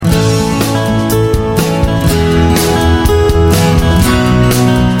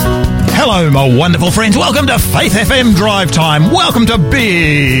my wonderful friends. Welcome to Faith FM Drive Time. Welcome to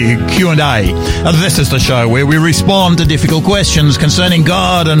Big Q&A. This is the show where we respond to difficult questions concerning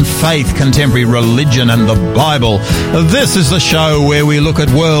God and faith, contemporary religion and the Bible. This is the show where we look at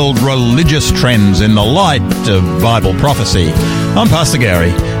world religious trends in the light of Bible prophecy. I'm Pastor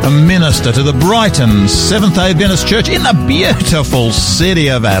Gary, a minister to the Brighton Seventh-day Adventist Church in the beautiful city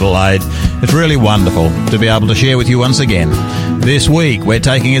of Adelaide. It's really wonderful to be able to share with you once again. This week we're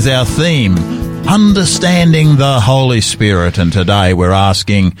taking as our theme, Understanding the Holy Spirit, and today we're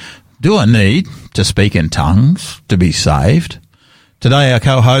asking, do I need to speak in tongues to be saved? Today our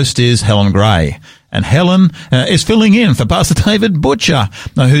co-host is Helen Gray, and Helen is filling in for Pastor David Butcher,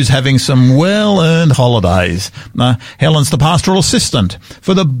 who's having some well-earned holidays. Helen's the pastoral assistant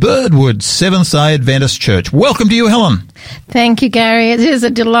for the Birdwood Seventh-day Adventist Church. Welcome to you, Helen. Thank you, Gary. It is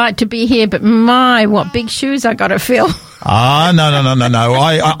a delight to be here, but my, what big shoes I got to fill. No.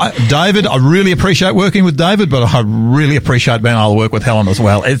 David, I really appreciate working with David, but I really appreciate being able to work with Helen as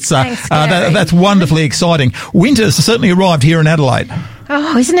well. It's Thanks, that's wonderfully exciting. Winter's certainly arrived here in Adelaide.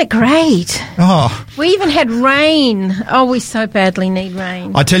 Oh, isn't it great? Oh. We even had rain. Oh, we so badly need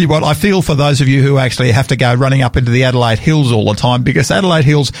rain. I tell you what, I feel for those of you who actually have to go running up into the Adelaide Hills all the time, because Adelaide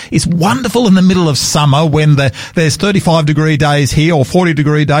Hills is wonderful in the middle of summer when there's 35-degree days here or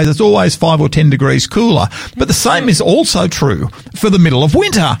 40-degree days. It's always 5 or 10 degrees cooler. But the same is also true for the middle of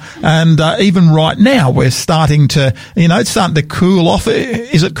winter. And even right now, we're starting to, it's starting to cool off.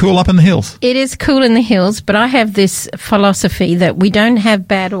 Is it cool up in the hills? It is cool in the hills, but I have this philosophy that we don't have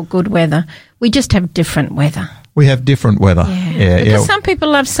bad or good weather. We just have different weather. We have different weather. Because some people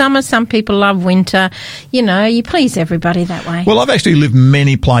love summer, some people love winter. You please everybody that way. Well, I've actually lived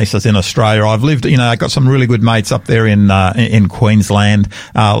many places in Australia. I've lived, I got some really good mates up there in Queensland.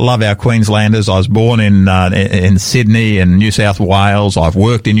 Love our Queenslanders. I was born in Sydney and New South Wales. I've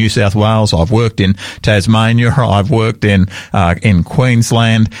worked in New South Wales. I've worked in Tasmania. I've worked in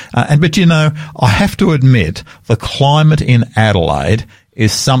Queensland. But I have to admit, the climate in Adelaide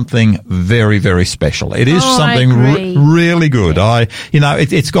is something very, very special. It is something really good.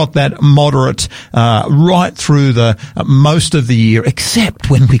 It's got that moderate right through the most of the year, except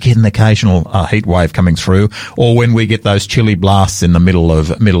when we get an occasional heat wave coming through, or when we get those chilly blasts in the middle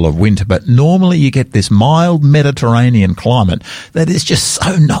of winter. But normally you get this mild Mediterranean climate that is just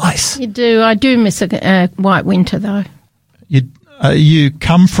so nice. You do. I do miss a white winter, though. You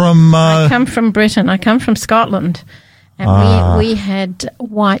come from? I come from Britain. I come from Scotland. And we had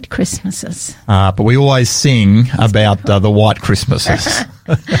white Christmases. But we always sing about the white Christmases.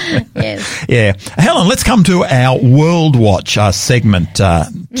 Yes. Yeah. Helen, let's come to our World Watch segment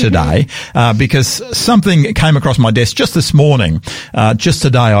today, because something came across my desk just this morning. Just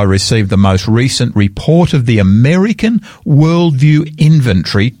today I received the most recent report of the American Worldview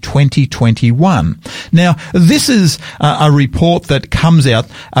Inventory 2021. Now, this is a report that comes out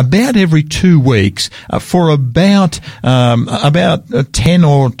about every 2 weeks for about 10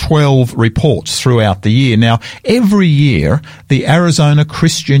 or 12 reports throughout the year. Now, every year, the Arizona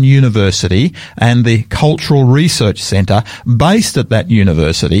Christian University and the Cultural Research Center, based at that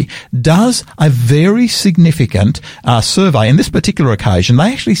university, does a very significant survey. In this particular occasion,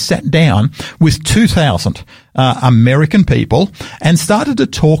 they actually sat down with 2,000 American people and started to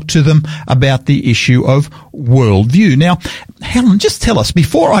talk to them about the issue of worldview. Now, Helen, just tell us,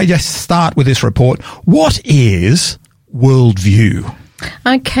 before I just start with this report, what is worldview?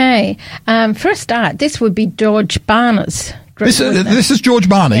 Okay. For a start, this would be George Barna's group. This is George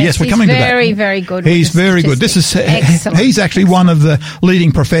Barna. Yes, we're coming to that. He's very, very good. He's very good. This is excellent. He's actually one of the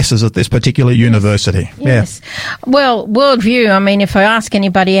leading professors at this particular university. Yes. Yeah. Well, worldview, if I ask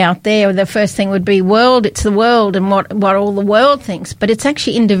anybody out there, the first thing would be world. It's the world and what all the world thinks, but it's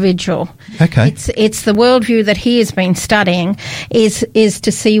actually individual. Okay. It's the worldview that he has been studying is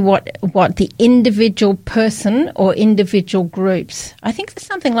to see what the individual person or individual groups. I think there's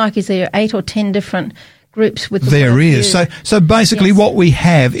something like, is there 8 or 10 different groups with the There is. So basically what we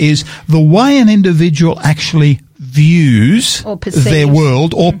have is the way an individual actually views their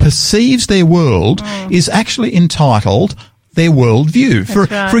world or perceives their world is actually entitled their worldview.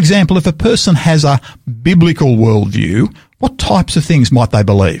 For example, if a person has a biblical worldview, what types of things might they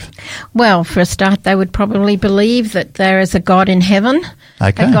believe? Well, for a start, they would probably believe that there is a God in heaven,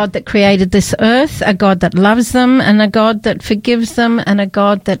 a God that created this earth, a God that loves them, and a God that forgives them, and a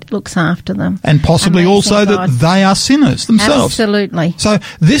God that looks after them. And possibly also that they are sinners themselves. Absolutely. So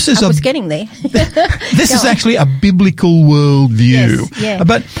this is I was getting there. This is actually a biblical worldview. Yes, yeah.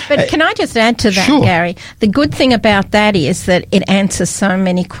 But can I just add to that, sure. Gary? The good thing about that is that it answers so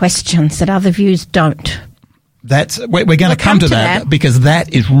many questions that other views don't. we're going to come to that because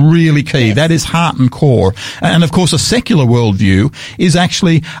that is really key. Yes. That is heart and core. And of course, a secular worldview is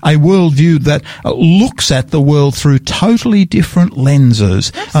actually a worldview that looks at the world through totally different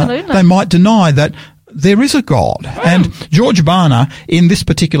lenses. Absolutely. They might deny that there is a God. And George Barna, in this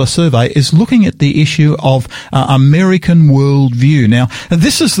particular survey, is looking at the issue of American worldview. Now,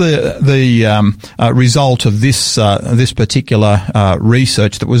 this is the result of this particular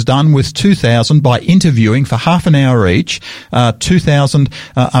research that was done with 2,000 by interviewing for half an hour each 2,000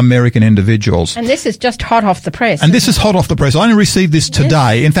 American individuals. And this is just hot off the press. And this is hot off the press. I only received this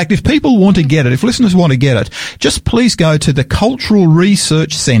today. Yes. In fact, if people want to get it, if listeners want to get it, just please go to the Cultural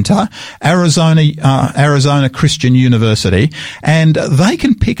Research Center, Arizona Christian University, and they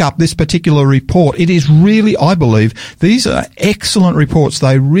can pick up this particular report. It is really, I believe, these are excellent reports.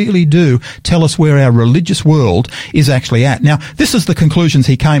 They really do tell us where our religious world is actually at. Now, this is the conclusions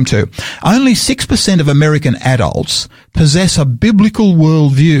he came to. Only 6% of American adults possess a biblical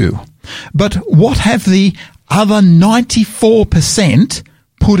worldview. But what have the other 94%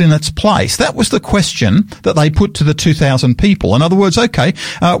 put in its place? That was the question that they put to the 2,000 people. In other words,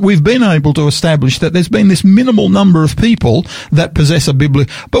 we've been able to establish that there's been this minimal number of people that possess a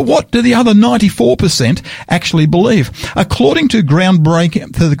biblical, but what do the other 94% actually believe? According to the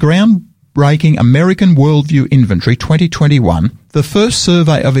groundbreaking American Worldview Inventory 2021, the first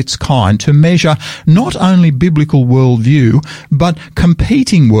survey of its kind to measure not only biblical worldview, but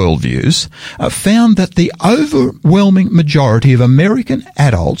competing worldviews, found that the overwhelming majority of American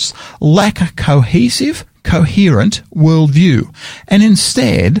adults lack a cohesive, coherent worldview, and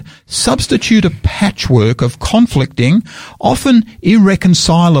instead substitute a patchwork of conflicting, often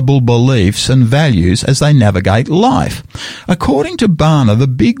irreconcilable beliefs and values as they navigate life. According to Barna, the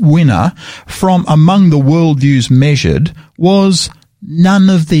big winner from among the worldviews measured was none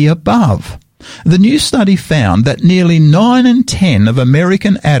of the above. The new study found that nearly 9 in 10 of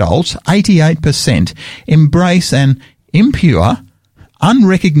American adults, 88%, embrace an impure,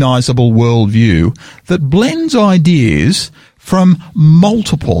 unrecognizable worldview that blends ideas from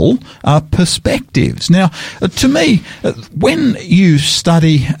multiple perspectives. Now, to me, when you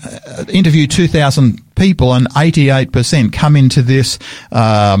interview 2,000 people and 88% come into this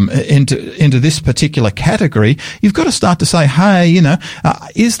into this particular category, you've got to start to say, hey,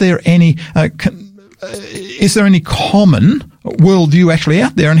 is there any common worldview actually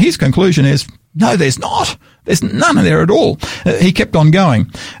out there? And his conclusion is, no, there's not. There's none there at all. He kept on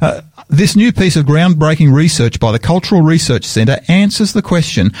going. This new piece of groundbreaking research by the Cultural Research Center answers the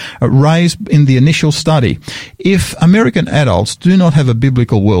question raised in the initial study. If American adults do not have a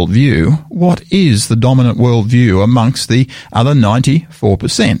biblical worldview, what is the dominant worldview amongst the other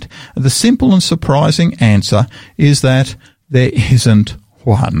 94%? The simple and surprising answer is that there isn't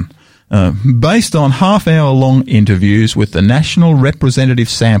one. Based on half-hour-long interviews with the national representative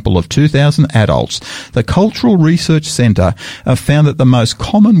sample of 2,000 adults, the Cultural Research Center found that the most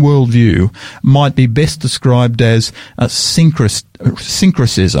common worldview might be best described as a syncretism.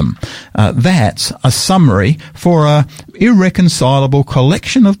 That's a summary for a irreconcilable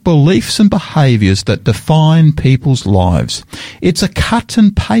collection of beliefs and behaviours that define people's lives. It's a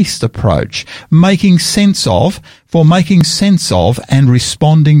cut-and-paste approach, making sense of and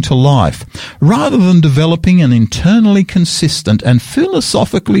responding to life. Rather than developing an internally consistent and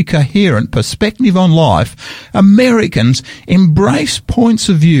philosophically coherent perspective on life, Americans embrace points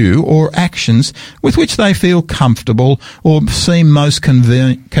of view or actions with which they feel comfortable or seem most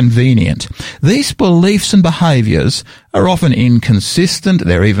convenient. These beliefs and behaviours are often inconsistent,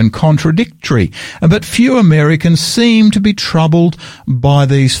 they're even contradictory, but few Americans seem to be troubled by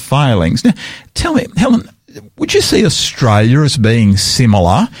these failings. Now, tell me, Helen, would you see Australia as being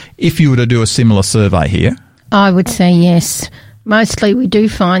similar if you were to do a similar survey here? I would say yes. Mostly we do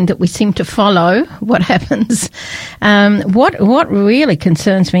find that we seem to follow what happens. What really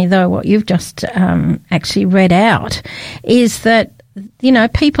concerns me, though, what you've just actually read out, is that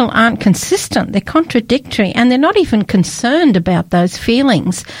people aren't consistent. They're contradictory, and they're not even concerned about those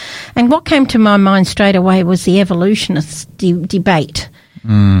feelings. And what came to my mind straight away was the evolutionist debate.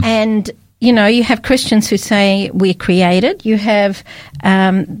 And you have Christians who say we're created. You have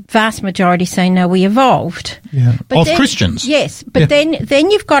vast majority saying no, we evolved. Yeah. Christians. Yes, but then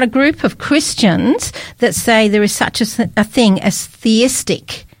you've got a group of Christians that say there is such a thing as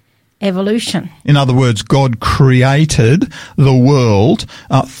theistic evolution. In other words, God created the world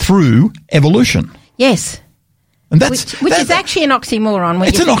through evolution. Yes. And which is actually an oxymoron. When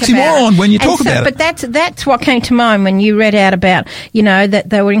it's you an think oxymoron about it. when you talk about it. But that's what came to mind when you read out about, that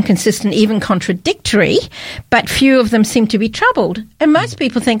they were inconsistent, even contradictory, but few of them seem to be troubled. And most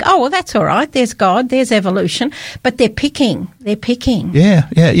people think, oh, well, that's all right. There's God, there's evolution, but they're picking. Yeah.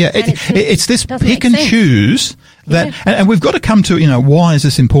 It's this pick and choose. And we've got to come to, why is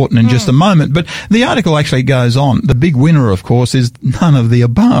this important in just a moment. But the article actually goes on. The big winner, of course, is none of the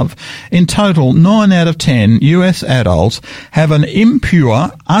above. In total, 9 out of 10 US adults have an impure,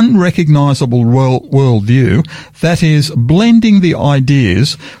 unrecognizable worldview that is blending the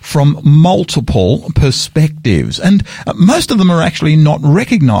ideas from multiple perspectives. And most of them are actually not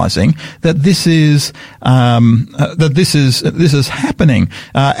recognizing that this is happening.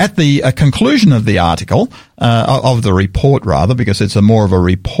 At the conclusion of the article, of the report rather, because it's more of a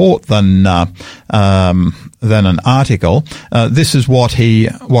report than an article. This is what he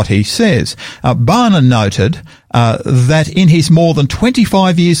says. Barner noted that in his more than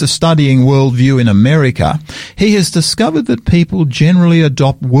 25 years of studying worldview in America, he has discovered that people generally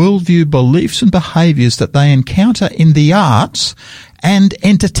adopt worldview beliefs and behaviours that they encounter in the arts and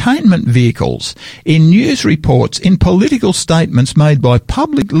entertainment vehicles, in news reports, in political statements made by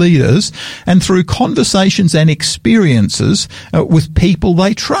public leaders, and through conversations and experiences with people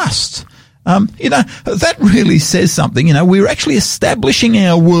they trust. That really says something. We're actually establishing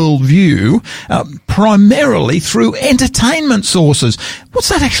our worldview primarily through entertainment sources. What's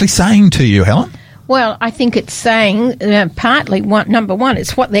that actually saying to you, Helen? Well, I think it's saying partly, number one,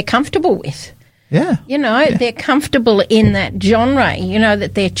 it's what they're comfortable with. Yeah. They're comfortable in that genre,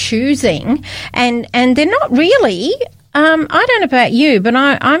 that they're choosing, and they're not really, I don't know about you, but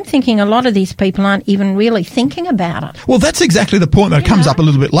I'm thinking a lot of these people aren't even really thinking about it. Well, that's exactly the point that comes up a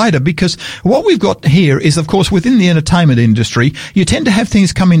little bit later, because what we've got here is, of course, within the entertainment industry, you tend to have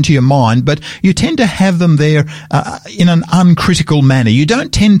things come into your mind, but you tend to have them there in an uncritical manner. You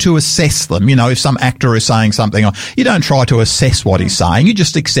don't tend to assess them. If some actor is saying something, you don't try to assess what he's saying. You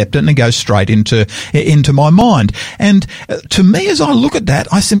just accept it and it goes straight into my mind. And to me, as I look at that,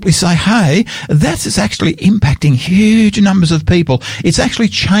 I simply say, hey, that is actually impacting huge numbers of people. It's actually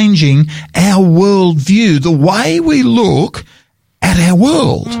changing our worldview, the way we look at our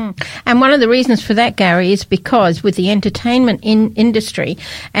world. And one of the reasons for that, Gary, is because with the entertainment industry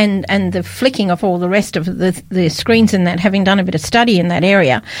and the flicking of all the rest of the screens in that, having done a bit of study in that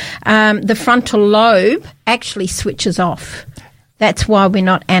area, the frontal lobe actually switches off. That's why we're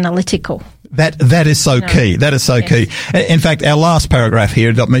not analytical. That is so key. That is so key. In fact, our last paragraph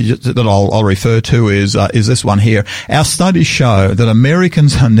here that I'll refer to is this one here. Our studies show that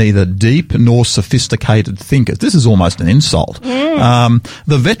Americans are neither deep nor sophisticated thinkers. This is almost an insult. The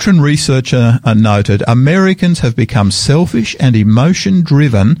veteran researcher noted Americans have become selfish and emotion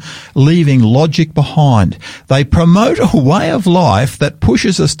driven, leaving logic behind. They promote a way of life that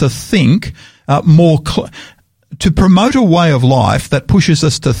pushes us to think more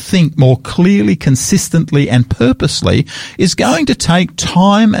clearly, consistently and purposely is going to take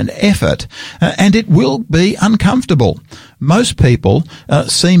time and effort, and it will be uncomfortable. Most people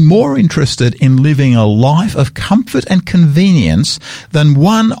seem more interested in living a life of comfort and convenience than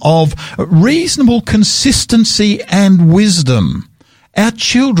one of reasonable consistency and wisdom. Our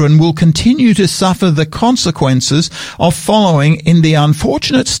children will continue to suffer the consequences of following in the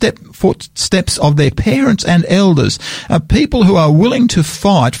unfortunate steps of their parents and elders. People who are willing to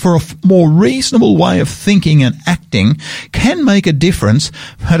fight for a more reasonable way of thinking and acting can make a difference,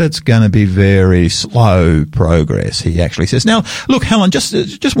 but it's going to be very slow progress, he actually says. Now, look, Helen,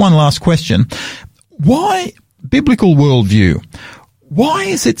 just one last question. Why biblical worldview? Why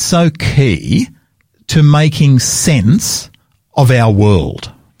is it so key to making sense of our world?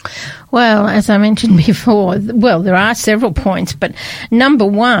 Well, as I mentioned before, there are several points, but number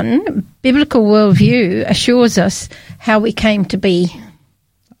one, biblical worldview assures us how we came to be.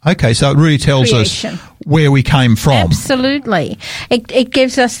 Okay, so it really tells us where we came from. Absolutely. It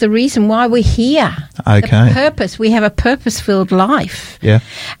gives us the reason why we're here. Okay. The purpose. We have a purpose-filled life. Yeah.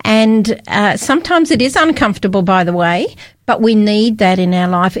 And sometimes it is uncomfortable, by the way, but we need that in our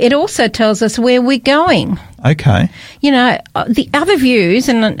life. It also tells us where we're going. Okay. The other views,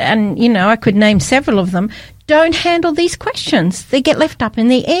 and I could name several of them, don't handle these questions. They get left up in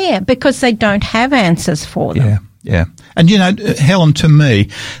the air because they don't have answers for them. Yeah. Yeah. And, Helen, to me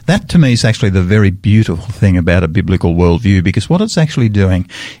is actually the very beautiful thing about a biblical worldview, because what it's actually doing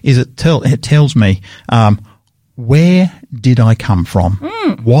is it tells me, where did I come from?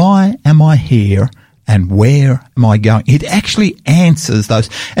 Why am I here? and where am I going? It actually answers those.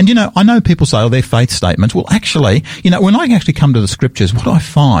 And, I know people say, they're faith statements. Well, actually, when I actually come to the scriptures, what I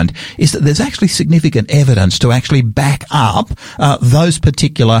find is that there's actually significant evidence to actually back up those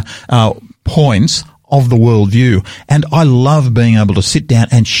particular points of the worldview. And I love being able to sit down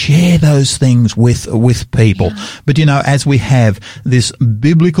and share those things with people. Yeah. But, as we have this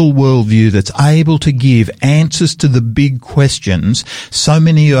biblical worldview that's able to give answers to the big questions, so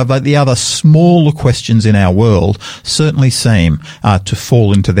many of the other smaller questions in our world certainly seem to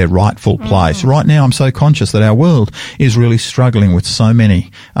fall into their rightful place. Right now, I'm so conscious that our world is really struggling with so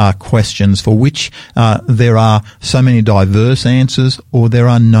many questions for which there are so many diverse answers or there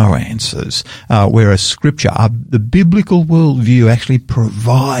are no answers, whereas Scripture, the biblical worldview actually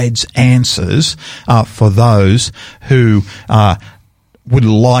provides answers for those who would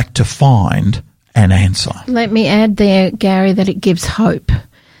like to find an answer. Let me add there, Gary, that it gives hope.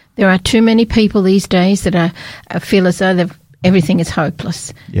 There are too many people these days that feel as though everything is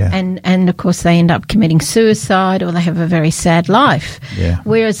hopeless. Yeah. And of course they end up committing suicide or they have a very sad life. Yeah.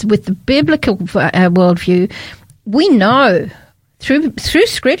 Whereas with the biblical worldview, we know through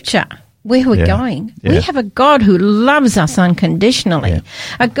Scripture where we're going. Yeah. We have a God who loves us unconditionally,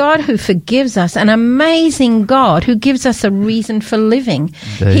 a God who forgives us, an amazing God who gives us a reason for living.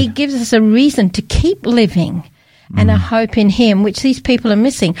 Indeed. He gives us a reason to keep living and a hope in Him, which these people are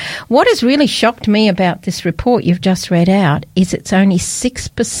missing. What has really shocked me about this report you've just read out is it's only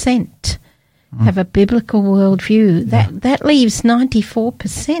 6% have a biblical worldview. That leaves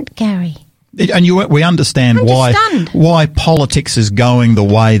 94%, Gary. And we understand why politics is going the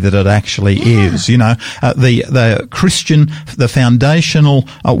way that it actually is. The Christian, the foundational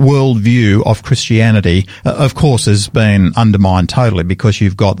worldview of Christianity, of course, has been undermined totally because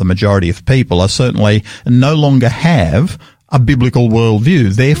you've got the majority of people are certainly no longer have a biblical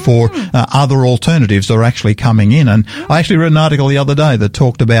worldview. Therefore, other alternatives are actually coming in. And I actually read an article the other day that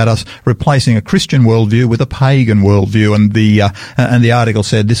talked about us replacing a Christian worldview with a pagan worldview. And the article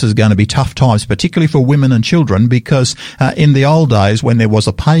said this is going to be tough times, particularly for women and children, because in the old days, when there was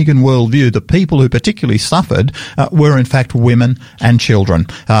a pagan worldview, the people who particularly suffered were in fact women and children.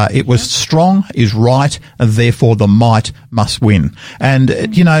 It was strong is right, therefore the might must win. And,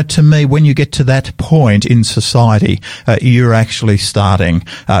 to me, when you get to that point in society, you're actually starting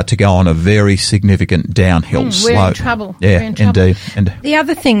to go on a very significant downhill slope. We're in trouble. Yeah, we're in trouble. Indeed. And the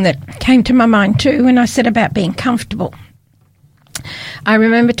other thing that came to my mind too when I said about being comfortable, I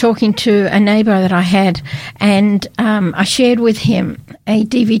remember talking to a neighbour that I had, and I shared with him a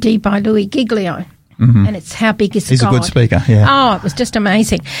DVD by Louis Giglio. And it's How Big Is God? He's a good speaker, yeah. Oh, it was just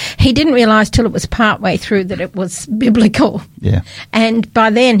amazing. He didn't realise till it was partway through that it was biblical. Yeah. And by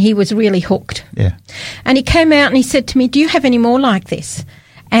then he was really hooked. Yeah. And he came out and he said to me, do you have any more like this?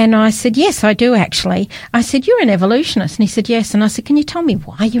 And I said, yes, I do actually. I said, you're an evolutionist. And he said, yes. And I said, can you tell me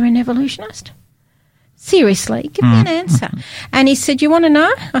why you're an evolutionist? Seriously, give me an answer. And he said, you want to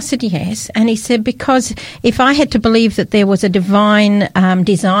know? I said, yes. And he said, because if I had to believe that there was a divine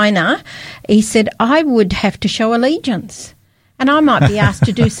designer, he said, I would have to show allegiance. And I might be asked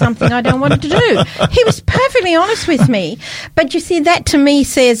to do something I don't want to do. He was perfectly honest with me. But you see, that to me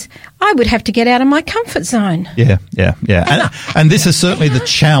says I would have to get out of my comfort zone. Yeah. And this is certainly the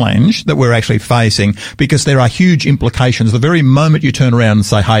challenge that we're actually facing, because there are huge implications. The very moment you turn around and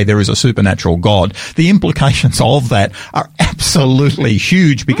say, hey, there is a supernatural God, the implications of that are absolutely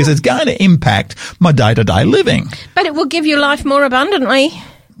huge, because it's going to impact my day-to-day living. But it will give you life more abundantly.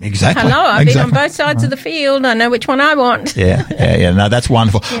 Exactly. Hello, I've been on both sides of the field. I know which one I want. Yeah. No, that's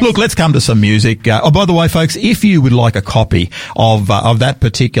wonderful. Yes. Look, let's come to some music. By the way, folks, if you would like a copy of that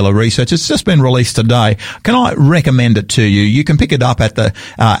particular research, it's just been released today. Can I recommend it to you? You can pick it up at the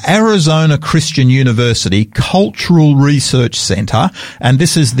Arizona Christian University Cultural Research Center, and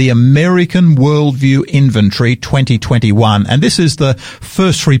this is the American Worldview Inventory 2021, and this is the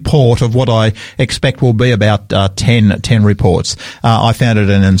first report of what I expect will be about 10 reports. I found it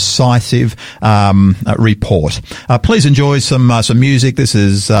an incisive report. Please enjoy some music. This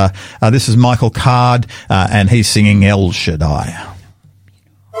is Michael Card, and he's singing El Shaddai.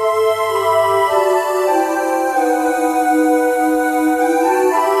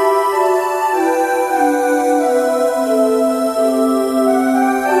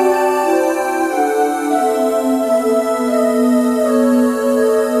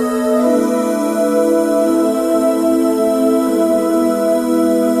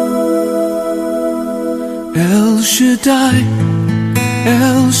 El Shaddai,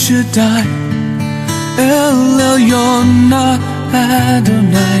 El Shaddai, El Elyon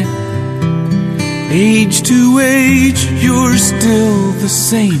Adonai. Age to age, you're still the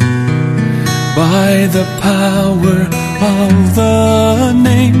same. by the power of the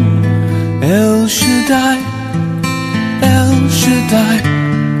name El Shaddai, El Shaddai,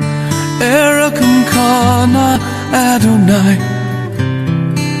 Erekum Kana Adonai.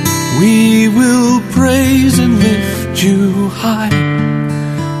 We will praise and lift you high,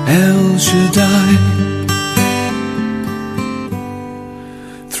 El Shaddai.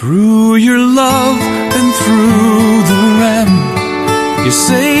 Through your love and through the Ram, you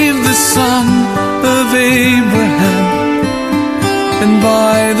saved the son of Abraham. And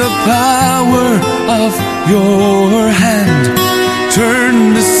by the power of your hand,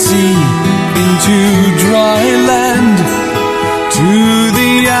 turn the sea into dry land. To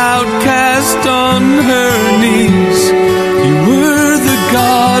the outcast on her knees, you were the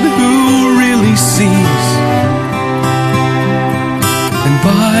God who really sees. And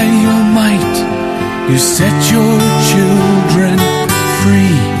by your might, you set your children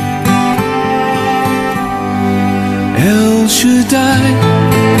free. El Shaddai,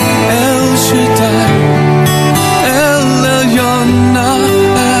 El Shaddai, El Elyon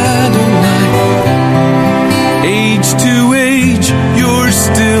Adonai. Age to age, you're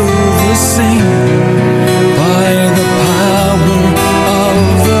still the same. By the power of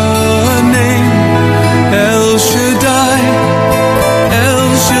the name El Shaddai, El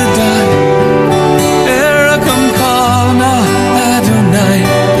Shaddai, Erekum Kana Adonai.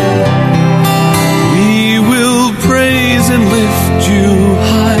 We will praise and lift you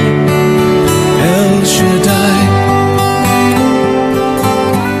high, El Shaddai.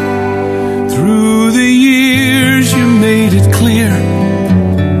 Through the years you made it clear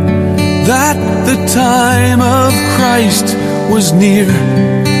that the time of Christ was near.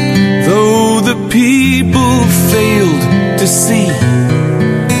 Though the people failed to see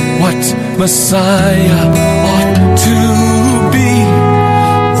what Messiah ought to be,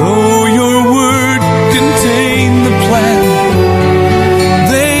 though your word contained the plan,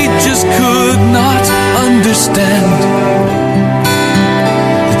 they just could not understand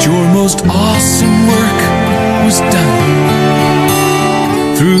that your most awesome work was done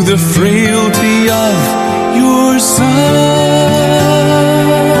through the frailty of your Son.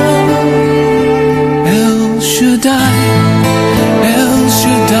 El Shaddai, El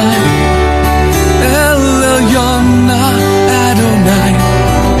Shaddai, El Elyon Adonai.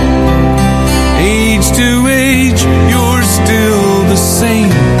 Age to age, you're still the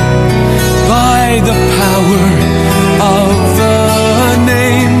same. By the power of the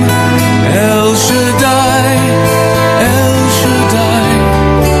name El Shaddai, El Shaddai,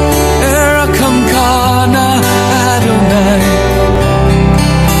 Erekum Kana Adonai.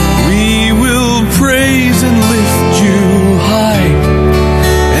 We will praise and lift you high,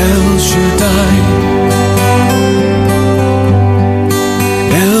 El Shaddai,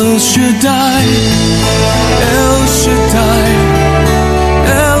 El Shaddai, El Shaddai,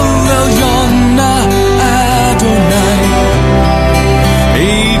 El Elyon Adonai.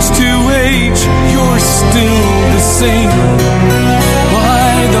 Age to age, you're still the same.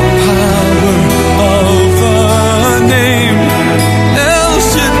 By the power of the name El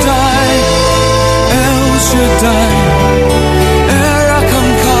Shaddai, El Shaddai, Erekum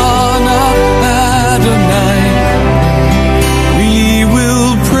Kana Adonai. We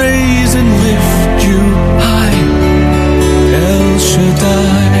will praise and lift you high, El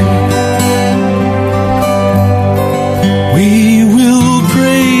Shaddai. We will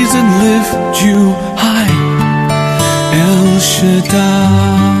praise and lift you high, El Shaddai.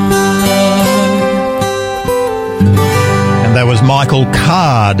 And that was Michael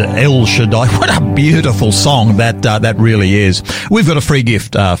Card, El Shaddai. What a beautiful song that really is. We've got a free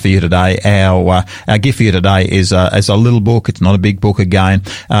gift for you today. Our gift for you today is a little book. It's not a big book again.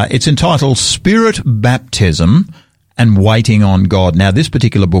 It's entitled Spirit Baptism and Waiting on God. Now, this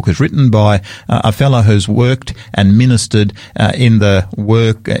particular book is written by a fellow who's worked and ministered in the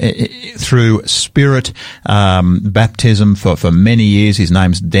work through Spirit baptism for many years. His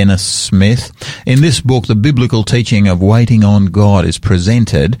name's Dennis Smith. In this book, the biblical teaching of waiting on God is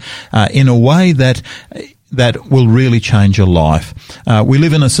presented in a way that will really change your life. We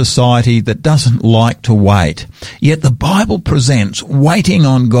live in a society that doesn't like to wait, yet the Bible presents waiting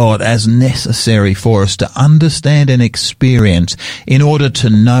on God as necessary for us to understand and experience in order to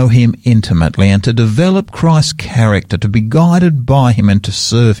know Him intimately and to develop Christ's character, to be guided by Him and to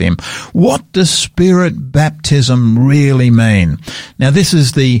serve Him. What does Spirit baptism really mean? Now, this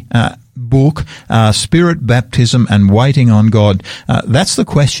is the book, Spirit Baptism and Waiting on God, that's the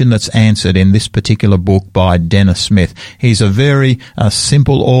question that's answered in this particular book by Dennis Smith. He's a very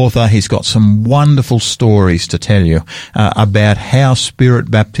simple author. He's got some wonderful stories to tell you about how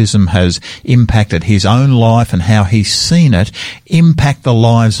Spirit Baptism has impacted his own life and how he's seen it impact the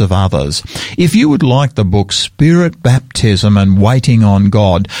lives of others. If you would like the book Spirit Baptism and Waiting on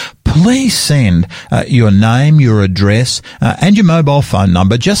God, please send your name, your address, and your mobile phone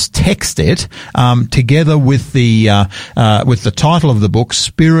number. Just text it together with the title of the book,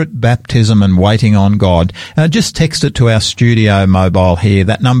 Spirit Baptism and Waiting on God. Just text it to our studio mobile here.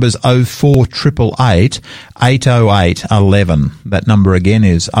 That number's 04888 808 11. That number again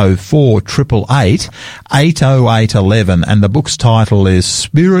is 04888 808 11, and the book's title is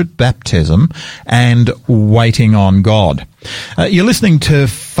Spirit Baptism and Waiting on God. You're listening to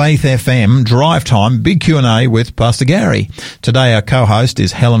Faith FM Drive Time, Big Q&A with Pastor Gary. Today our co-host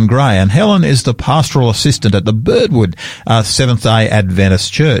is Helen Gray, and Helen is the pastoral assistant at the Birdwood Seventh-day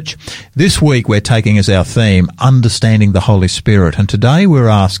Adventist Church. This week we're taking as our theme, Understanding the Holy Spirit, and today we're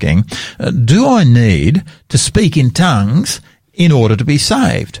asking, do I need to speak in tongues in order to be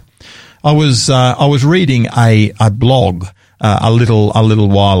saved? I was reading a blog a little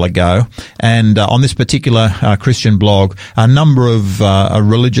while ago, and on this particular Christian blog, a number of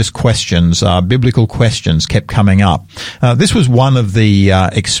religious questions, biblical questions, kept coming up. This was one of the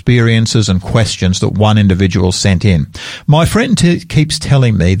experiences and questions that one individual sent in. My friend keeps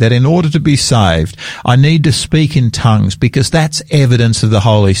telling me that in order to be saved, I need to speak in tongues because that's evidence of the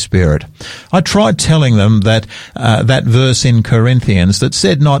Holy Spirit. I tried telling them that that verse in Corinthians that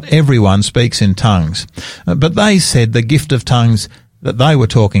said not everyone speaks in tongues, but they said the gift of tongues that they were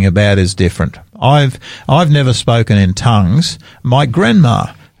talking about is different. I've never spoken in tongues. My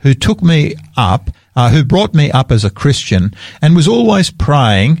grandma, who took me up, who brought me up as a Christian and was always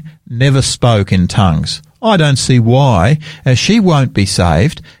praying, never spoke in tongues. I don't see why she won't be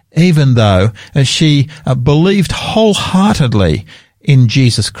saved, even though she believed wholeheartedly in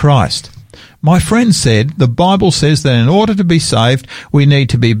Jesus Christ. My friend said the Bible says that in order to be saved, we need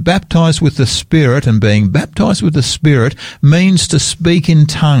to be baptized with the Spirit, and being baptized with the Spirit means to speak in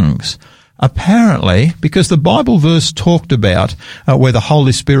tongues. Apparently, because the Bible verse talked about where the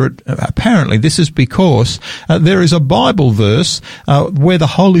Holy Spirit, apparently this is because there is a Bible verse where the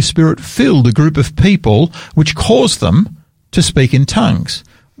Holy Spirit filled a group of people which caused them to speak in tongues.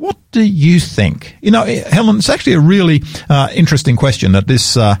 What do you think? You know, Helen, it's actually a really interesting question that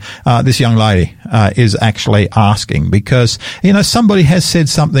this young lady is actually asking, because, you know, somebody has said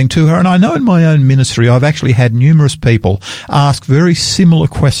something to her, and I know in my own ministry I've actually had numerous people ask very similar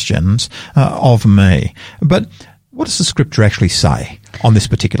questions of me. But what does the Scripture actually say on this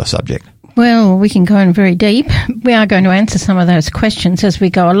particular subject? Well, we can go in very deep. We are going to answer some of those questions as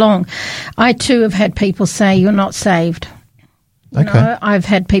we go along. I too have had people say, you're not saved. You know, I've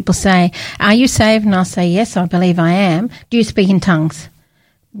had people say, are you saved? And I'll say, yes, I believe I am. Do you speak in tongues?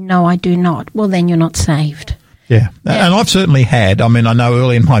 No, I do not. Well, then you're not saved. Yeah. And I've certainly had, I mean, I know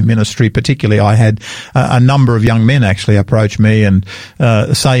early in my ministry particularly, I had a number of young men actually approach me and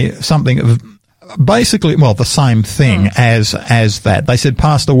say something of basically, well, the same thing as that. They said,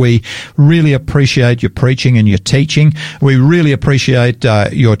 Pastor, we really appreciate your preaching and your teaching. We really appreciate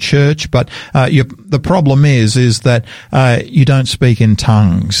your church, but the problem is that you don't speak in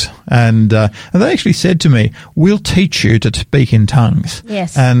tongues. And they actually said to me, we'll teach you to speak in tongues.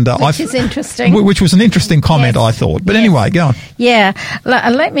 Yes, and which is interesting. Which was an interesting comment, yes. I thought. But anyway, go on. Yeah,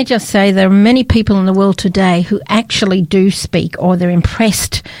 let me just say there are many people in the world today who actually do speak, or they're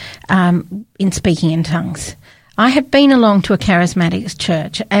impressed in speaking in tongues. I have been along to a charismatic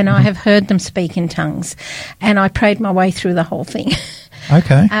church, and I have heard them speak in tongues, and I prayed my way through the whole thing.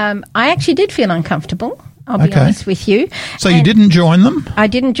 Okay. I actually did feel uncomfortable, I'll be honest with you. So you didn't join them? I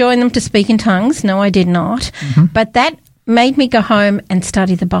didn't join them to speak in tongues. No, I did not. But that made me go home and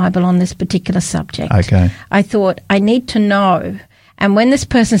study the Bible on this particular subject. Okay. I thought, I need to know. And when this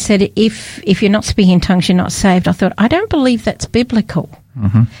person said, if you're not speaking in tongues, you're not saved, I thought, I don't believe that's biblical.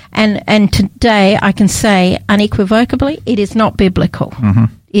 And today I can say unequivocally, it is not biblical.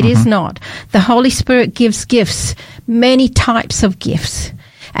 It is not. The Holy Spirit gives gifts, many types of gifts,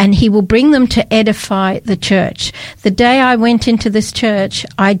 and he will bring them to edify the church. The day I went into this church,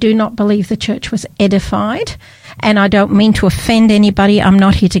 I do not believe the church was edified. And I don't mean to offend anybody. I'm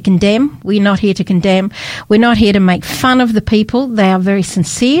not here to condemn. We're not here to condemn. We're not here to make fun of the people. They are very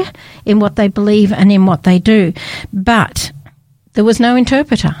sincere in what they believe and in what they do. But there was no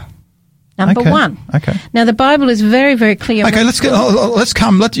interpreter. Number Okay. one. Okay. Now, the Bible is very, very clear. Okay, let's go. Let's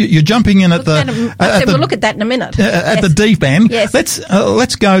come. You're jumping in at We'll look at that in a minute. at the deep end. Yes.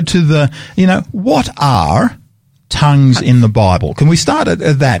 Let's go to the. What are tongues in the Bible? Can we start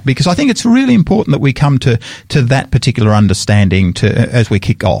at that? Because I think it's really important that we come to that particular understanding as we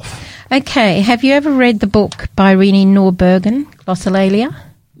kick off. Okay. Have you ever read the book by Irene Norbergen, Glossolalia?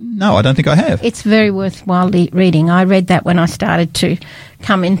 No, I don't think I have. It's very worthwhile reading. I read that when I started to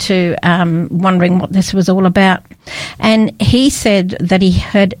come into wondering what this was all about. And he said that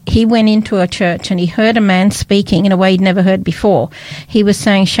he went into a church and he heard a man speaking in a way he'd never heard before. He was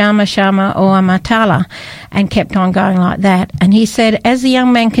saying Shama Shama O Amatala and kept on going like that. And he said, as the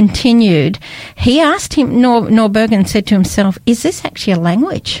young man continued, he asked him, Norbergen said to himself, is this actually a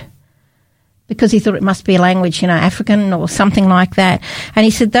language? Because he thought it must be a language, African or something like that. And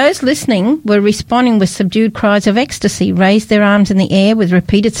he said those listening were responding with subdued cries of ecstasy, raised their arms in the air with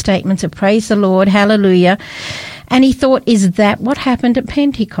repeated statements of praise the Lord, hallelujah. And he thought, is that what happened at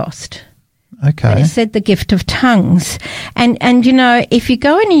Pentecost? Okay. He said the gift of tongues. And if you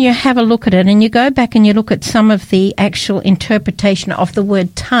go in and you have a look at it and you go back and you look at some of the actual interpretation of the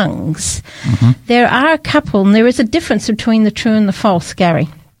word tongues, there are a couple, and there is a difference between the true and the false, Gary.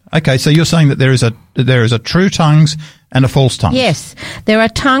 Okay, so you're saying that there is a true tongues and a false tongue. Yes, there are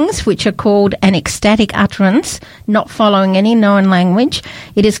tongues which are called an ecstatic utterance, not following any known language.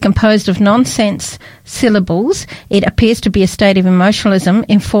 It is composed of nonsense syllables. It appears to be a state of emotionalism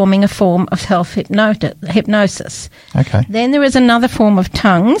informing a form of self-hypnosis. Okay. Then there is another form of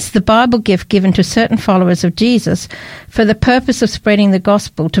tongues, the Bible gift given to certain followers of Jesus for the purpose of spreading the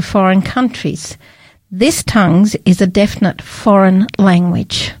gospel to foreign countries. This tongues is a definite foreign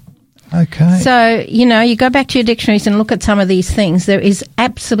language. Okay. So, you go back to your dictionaries and look at some of these things. There is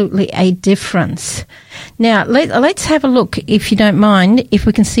absolutely a difference. Now, let's have a look, if you don't mind, if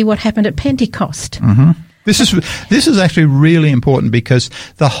we can see what happened at Pentecost. Mm-hmm. This is actually really important because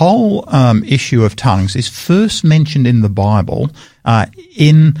the whole issue of tongues is first mentioned in the Bible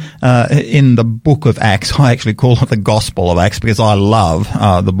in the book of Acts. I actually call it the Gospel of Acts because I love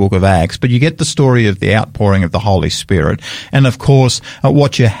the book of Acts. But you get the story of the outpouring of the Holy Spirit, and of course,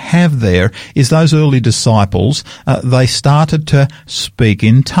 what you have there is those early disciples. They started to speak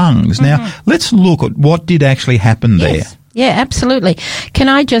in tongues. Now, let's look at what did actually happen there. Yeah, absolutely. Can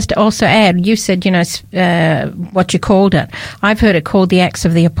I just also add, you said, what you called it. I've heard it called the Acts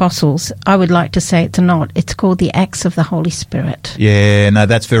of the Apostles. I would like to say it's not. It's called the Acts of the Holy Spirit. Yeah, no,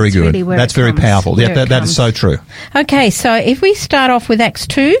 that's very good. Really that's very powerful. Yeah, that is so true. Okay, so if we start off with Acts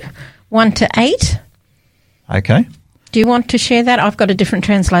 2, 1-8. Okay. Do you want to share that? I've got a different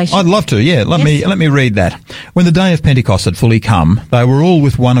translation. I'd love to, yeah. Let me read that. When the day of Pentecost had fully come, they were all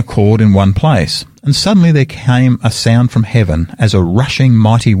with one accord in one place. And suddenly there came a sound from heaven as a rushing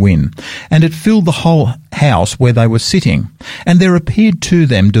mighty wind, and it filled the whole house where they were sitting. And there appeared to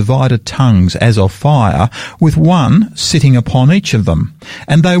them divided tongues as of fire, with one sitting upon each of them.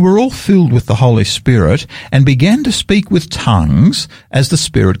 And they were all filled with the Holy Spirit, and began to speak with tongues as the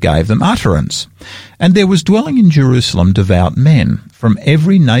Spirit gave them utterance. And there was dwelling in Jerusalem devout men from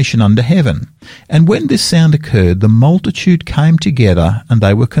every nation under heaven. And when this sound occurred, the multitude came together, and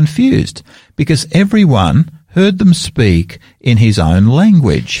they were confused, because everyone heard them speak in his own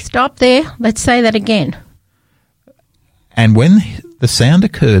language. Stop there. Let's say that again. And when the sound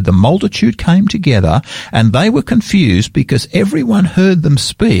occurred, the multitude came together, and they were confused, because everyone heard them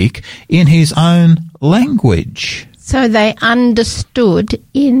speak in his own language. So they understood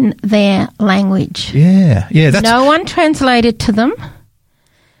in their language. Yeah. That's, no one translated to them.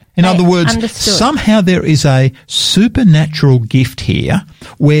 in other words, understood. Somehow there is a supernatural gift here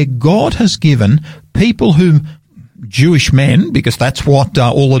where God has given people who, Jewish men, because that's what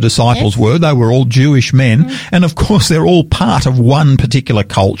all the disciples were. They were all Jewish men. And of course, they're all part of one particular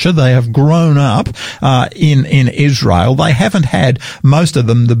culture. They have grown up in Israel. They haven't had, most of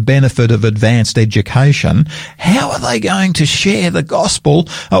them, the benefit of advanced education. How are they going to share the gospel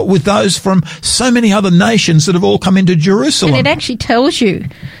with those from so many other nations that have all come into Jerusalem? And it actually tells you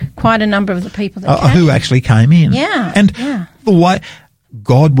quite a number of the people that came. Who actually came in. Yeah. And the way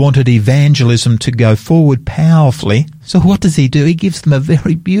God wanted evangelism to go forward powerfully. So what does he do? He gives them a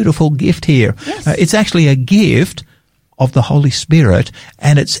very beautiful gift here. Yes. It's actually a gift of the Holy Spirit,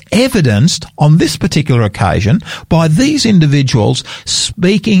 and it's evidenced on this particular occasion by these individuals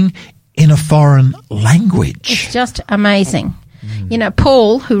speaking in a foreign language. It's just amazing. You know,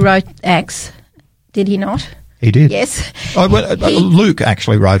 Paul, who wrote Acts, did he not? He did. Yes. Luke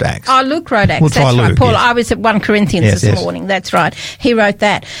actually wrote Acts. Oh, Luke wrote Acts. We'll That's try right. Luke, Paul, yes. I was at 1 Corinthians this morning. That's right. He wrote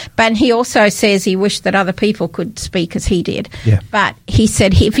that. But he also says he wished that other people could speak as he did. Yeah. But he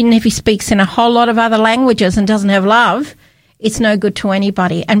said even if he speaks in a whole lot of other languages and doesn't have love, it's no good to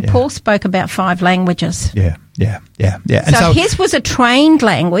anybody. And Paul spoke about 5 languages. Yeah. And so his was a trained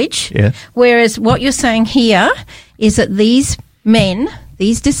language, whereas what you're saying here is that these men,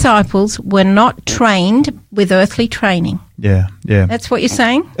 these disciples, were not trained with earthly training. Yeah. That's what you're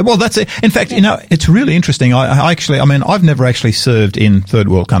saying? Well, that's it. In fact, it's really interesting. I've never actually served in third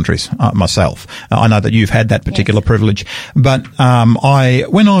world countries myself. I know that you've had that particular privilege, but I've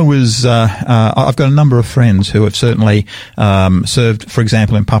got a number of friends who have certainly served, for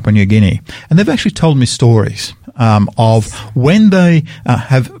example, in Papua New Guinea, and they've actually told me stories of when they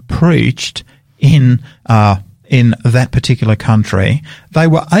have preached in that particular country, they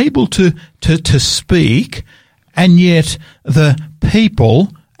were able to speak, and yet the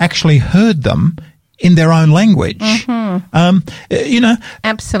people actually heard them in their own language. Mm-hmm.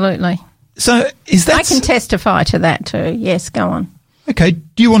 Absolutely. So is that? I can testify to that too. Yes, go on. Okay.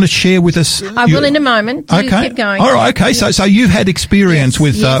 Do you want to share with us? I will in a moment. Okay. Keep going. All right. Okay. So you've had experience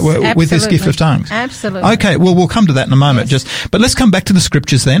with this gift of tongues. Absolutely. Okay. Well, we'll come to that in a moment. Yes. But let's come back to the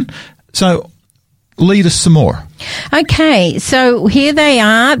scriptures then. So lead us some more. Okay. So here they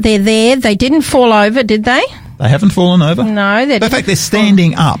are. They're there. They didn't fall over, did they? They haven't fallen over? No. In fact, they're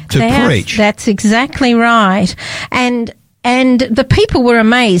standing up to preach. That's exactly right. And the people were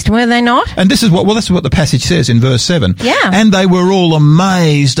amazed, were they not? And that's what the passage says in verse 7. Yeah. And they were all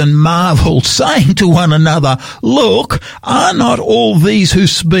amazed and marveled, saying to one another, "Look, are not all these who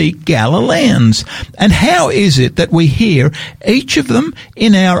speak Galileans? And how is it that we hear each of them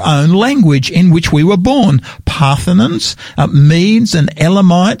in our own language in which we were born? Parthians, Medes and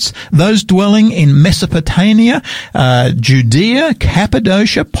Elamites, those dwelling in Mesopotamia, Judea,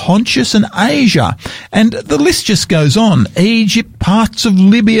 Cappadocia, Pontus and Asia." And the list just goes on. Egypt, parts of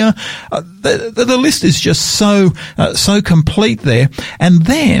Libya. The list is just so complete there. And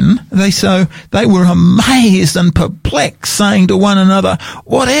then they were amazed and perplexed, saying to one another,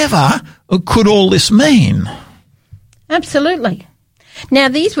 "Whatever could all this mean?" Absolutely. Now,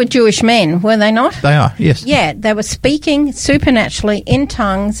 these were Jewish men, were they not? They are, yes. Yeah, they were speaking supernaturally in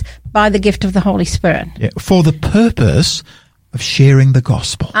tongues by the gift of the Holy Spirit. Yeah, for the purpose of sharing the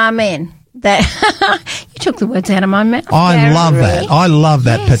gospel. Amen. That you took the words out of my mouth. I love that. I love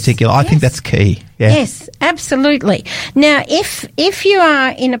that particular. I think that's key. Yeah. Yes, absolutely. Now, if you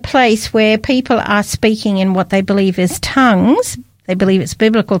are in a place where people are speaking in what they believe is tongues, they believe it's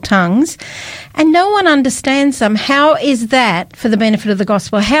biblical tongues, and no one understands them, how is that for the benefit of the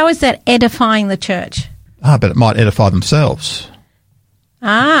gospel? How is that edifying the church? But it might edify themselves.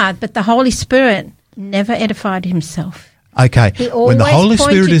 But the Holy Spirit never edified himself. Okay, when the Holy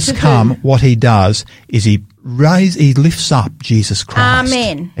Spirit has come, what he does is he lifts up Jesus Christ.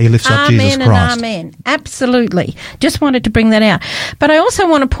 Amen. He lifts up Jesus Christ. Amen. Absolutely. Just wanted to bring that out. But I also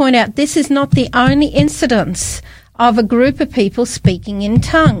want to point out this is not the only incidence of a group of people speaking in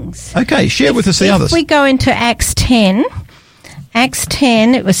tongues. Okay, share with us the others. If we go into Acts 10,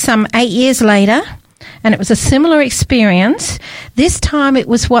 it was some 8 years later, and it was a similar experience. This time it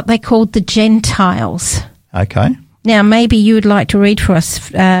was what they called the Gentiles. Okay. Now, maybe you would like to read for us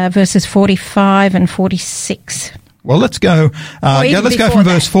verses 45 and 46. Well, let's go. Let's go from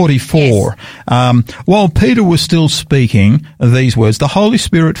verse 44. Yes. While Peter was still speaking these words, the Holy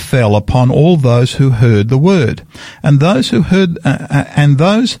Spirit fell upon all those who heard the word, and those who heard, and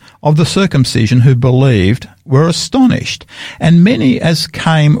those of the circumcision who believed were astonished. And many as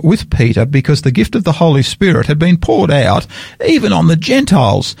came with Peter, because the gift of the Holy Spirit had been poured out even on the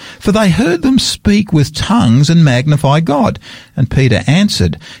Gentiles, for they heard them speak with tongues and magnify God. And Peter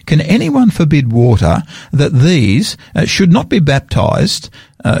answered, "Can anyone forbid water that these should not be baptized,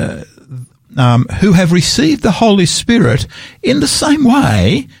 who have received the Holy Spirit in the same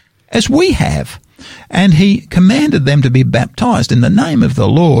way as we have?" And he commanded them to be baptized in the name of the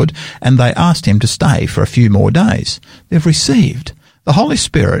Lord, and they asked him to stay for a few more days. They've received the Holy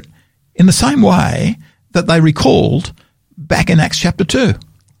Spirit in the same way that they recalled back in Acts chapter 2.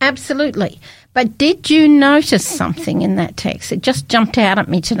 Absolutely. But did you notice something in that text? It just jumped out at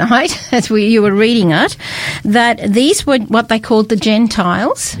me tonight as you were reading it, that these were what they called the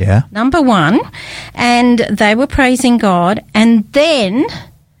Gentiles, number one, and they were praising God, and then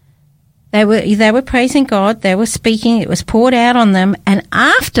they were praising God, they were speaking, it was poured out on them, and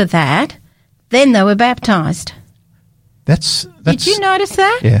after that, then they were baptized. Did you notice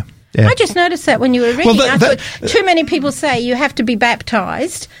that? Yeah. Yeah. I just noticed that when you were reading. I thought too many people say you have to be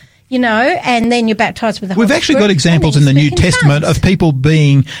baptized. and then you're baptized with the Holy We've actually Spirit, got examples in the New Testament of people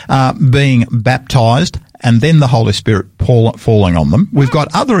being baptized and then the Holy Spirit falling on them. We've got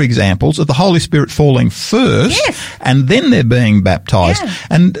other examples of the Holy Spirit falling first and then they're being baptized. Yeah.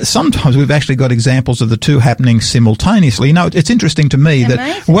 And sometimes we've actually got examples of the two happening simultaneously. It's interesting to me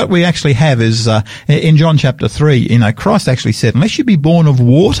that what we actually have is in John chapter 3, Christ actually said, unless you be born of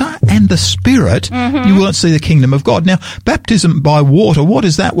water and the Spirit, you won't see the kingdom of God. Now, baptism by water, what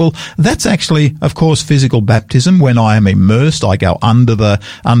is that? Well, that's actually, of course, physical baptism. When I am immersed, I go under the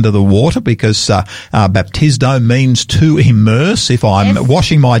water because baptizo means to immerse. If I'm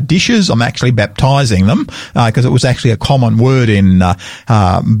washing my dishes, I'm actually baptizing them because it was actually a common word in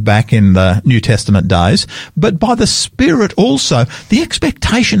back in the New Testament days. But by the Spirit also, the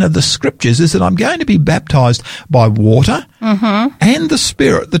expectation of the Scriptures is that I'm going to be baptized by water and the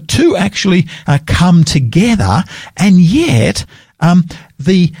Spirit. The two actually come together, and yet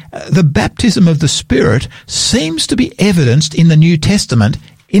the baptism of the Spirit seems to be evidenced in the New Testament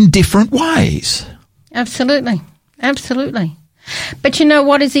in different ways. Absolutely. But you know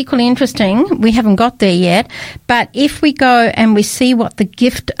what is equally interesting? We haven't got there yet, but if we go and we see what the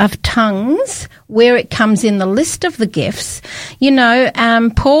gift of tongues, where it comes in the list of the gifts,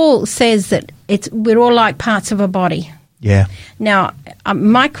 Paul says that we're all like parts of a body. Yeah. Now,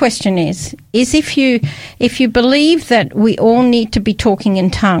 my question is if you believe that we all need to be talking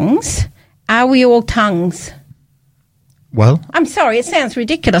in tongues, are we all tongues? Well, I'm sorry, it sounds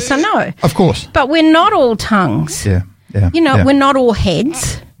ridiculous, I know. Of course. But we're not all tongues. Yeah. We're not all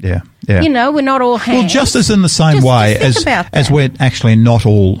heads. Yeah. We're not all hands. Well, just as in the same way as we're actually not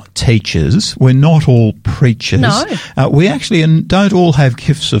all teachers, we're not all preachers. No. We actually don't all have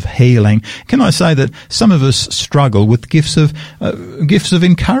gifts of healing. Can I say that some of us struggle with gifts of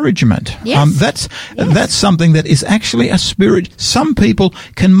encouragement? Yes. That's something that is actually a spirit. Some people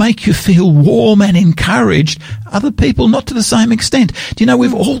can make you feel warm and encouraged. Other people not to the same extent. Do you know,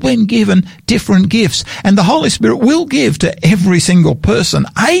 we've all been given different gifts, and the Holy Spirit will give to every single person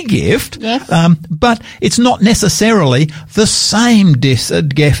a gift, but it's not necessarily the same gift.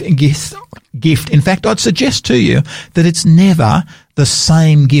 In fact, I'd suggest to you that it's never the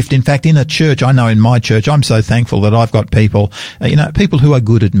same gift. In fact, in a church, I know in my church, I'm so thankful that I've got people, people who are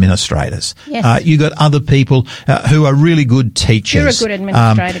good administrators. Yes. You've got other people who are really good teachers. You're a good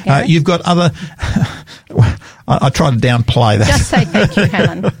administrator, Gary. You've got other... I try to downplay that. Just say thank you,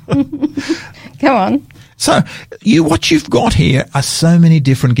 Helen. Go on. So what you've got here are so many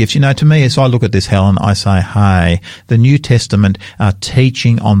different gifts. To me, as I look at this, Helen, I say, hey, the New Testament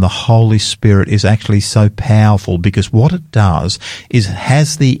teaching on the Holy Spirit is actually so powerful, because what it does is it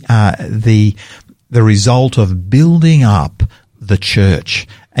has the result of building up the church.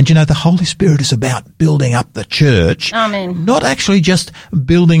 And the Holy Spirit is about building up the church. Amen. Not actually just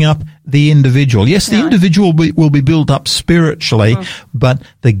building up the individual. Yes, the individual will be built up spiritually, but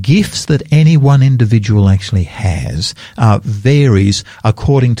the gifts that any one individual actually has varies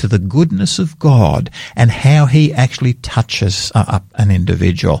according to the goodness of God and how He actually touches up an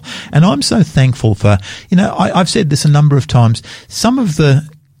individual. And I'm so thankful for, I've said this a number of times, some of the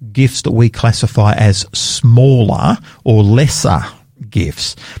gifts that we classify as smaller or lesser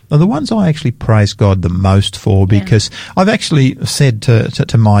gifts are the ones I actually praise God the most for, because I've actually said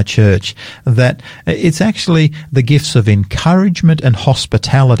to my church that it's actually the gifts of encouragement and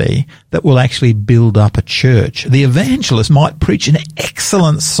hospitality that will actually build up a church. The evangelist might preach an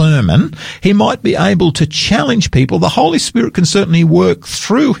excellent sermon. He might be able to challenge people. The Holy Spirit can certainly work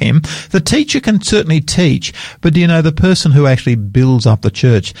through him. The teacher can certainly teach. But the person who actually builds up the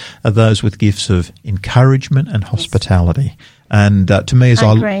church are those with gifts of encouragement and hospitality. And to me, as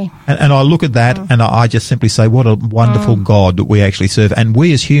I look at that, and I just simply say, what a wonderful God that we actually serve. And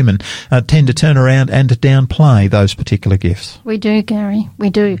we as human tend to turn around and to downplay those particular gifts. We do, Gary.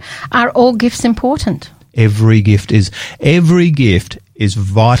 We do. Are all gifts important? Every gift is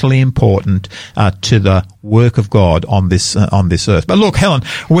vitally important to the work of God on this earth. But look, Helen,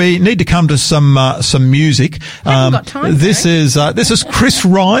 we need to come to some music. Got time, this is Chris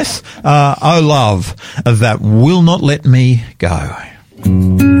Rice. Oh love that will not let me go.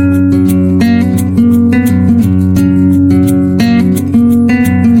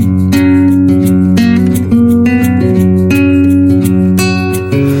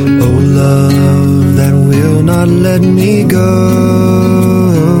 Let me go.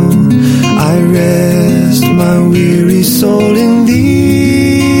 I rest my weary soul in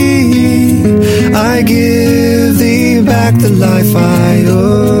thee. I give thee back the life I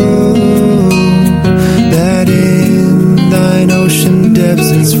owe, that in thine ocean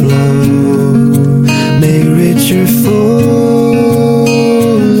depths its flow may richer, fuller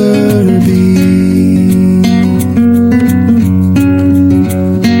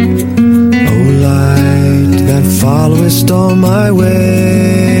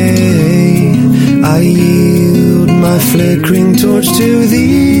flickering torch to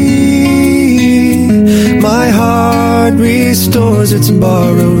thee. My heart restores its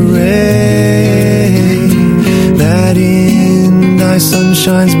borrowed ray, that in thy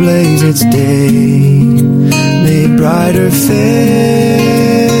sunshine's blaze its day may brighter, fairer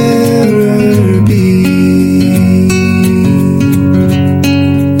be.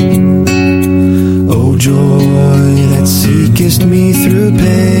 O joy that seekest me through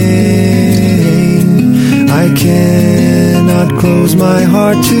pain, I cannot close my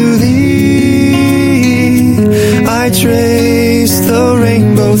heart to thee. I trace the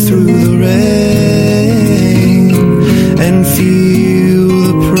rainbow through the rain and feel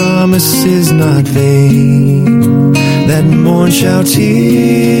the promise is not vain, that morn shall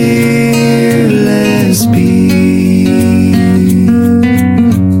tearless be.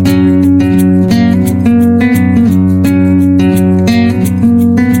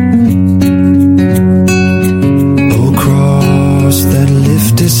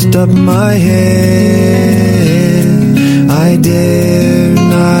 Up my head, I dare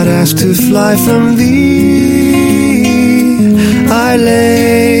not ask to fly from thee. I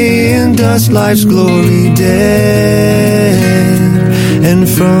lay in dust, life's glory dead, and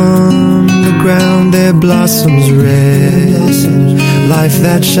from the ground there blossoms red, life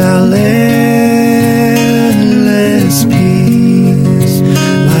that shall endless peace,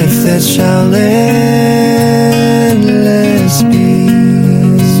 life that shall endless peace.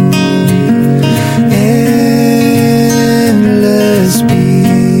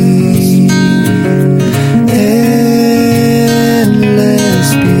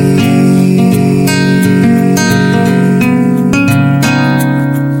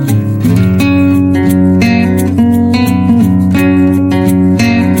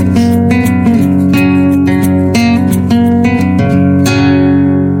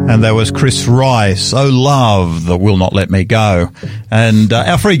 That was Chris Rice, Oh Love That Will Not Let Me Go. And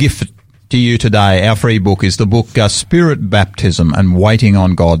our free gift to you today, our free book, is the book Spirit Baptism and Waiting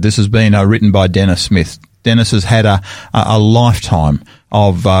on God. This has been written by Dennis Smith. Dennis has had a lifetime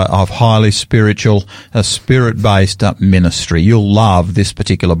of highly spiritual, spirit-based ministry. You'll love this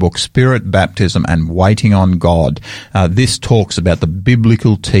particular book, Spirit Baptism and Waiting on God. This talks about the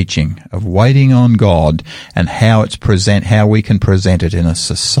biblical teaching of waiting on God and how we can present it in a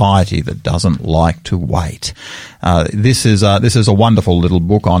society that doesn't like to wait. This is a wonderful little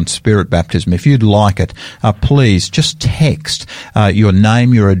book on spirit baptism. If you'd like it, please just text your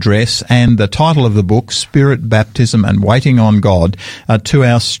name, your address, and the title of the book, Spirit Baptism and Waiting on God, to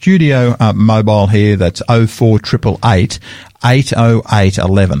our studio mobile here. That's 04888 808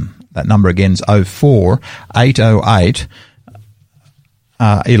 11. That number again is 04808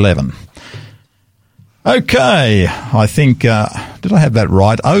 11. Okay, I think, did I have that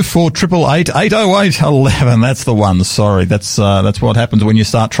right? 04888 808 11. That's the one. Sorry. That's what happens when you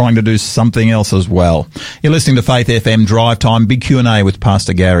start trying to do something else as well. You're listening to Faith FM Drive Time, Big Q&A with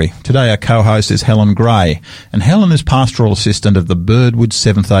Pastor Gary. Today our co-host is Helen Gray, and Helen is pastoral assistant of the Birdwood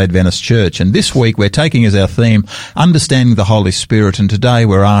Seventh-day Adventist Church. And this week we're taking as our theme Understanding the Holy Spirit, and today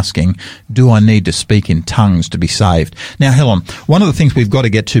we're asking, do I need to speak in tongues to be saved? Now, Helen, one of the things we've got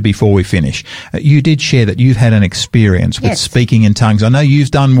to get to before we finish, you did share that you've had an experience with speaking in tongues. I know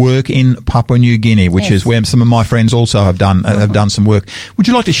you've done work in Papua New Guinea, which is where some of my friends also have done some work. Would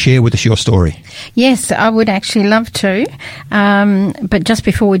you like to share with us your story? Yes, I would actually love to. But just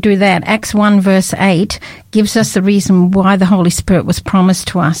before we do that, Acts 1 verse 8 gives us the reason why the Holy Spirit was promised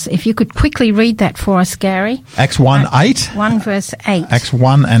to us. If you could quickly read that for us, Gary. Acts 1 8? 1 verse 8. Acts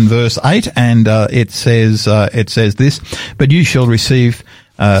 1 and verse 8, and it says this, but you shall receive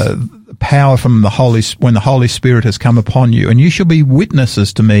power from when the Holy Spirit has come upon you, and you shall be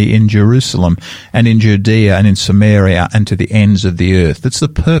witnesses to me in Jerusalem and in Judea and in Samaria and to the ends of the earth. That's the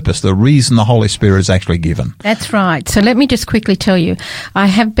purpose, the reason the Holy Spirit is actually given. That's right. So let me just quickly tell you, I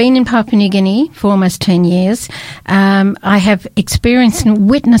have been in Papua New Guinea for almost 10 years. I have experienced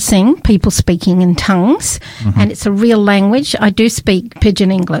witnessing people speaking in tongues, and it's a real language. I do speak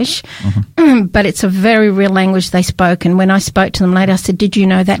Pidgin English, but it's a very real language they spoke. And when I spoke to them later, I said, did you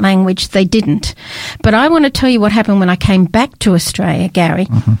know that language? They didn't. But I want to tell you what happened when I came back to Australia, Gary.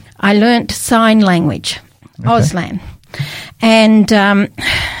 I learnt sign language, Auslan. And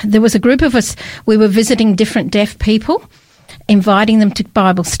there was a group of us, we were visiting different deaf people, inviting them to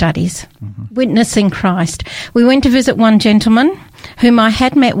Bible studies, witnessing Christ. We went to visit one gentleman whom I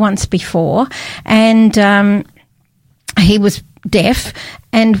had met once before, and he was deaf,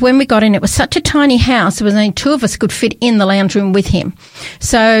 and when we got in, it was such a tiny house, there was only 2 of us could fit in the lounge room with him.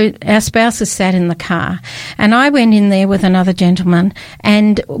 So our spouses sat in the car, and I went in there with another gentleman,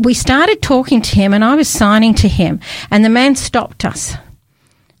 and we started talking to him, and I was signing to him, and the man stopped us.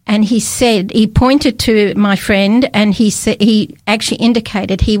 And he said, he pointed to my friend, and he said, he actually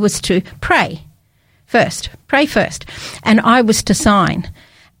indicated he was to pray first, and I was to sign.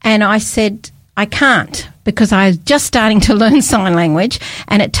 And I said, I can't, because I was just starting to learn sign language,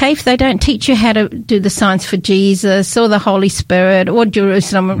 and at TAFE they don't teach you how to do the signs for Jesus or the Holy Spirit or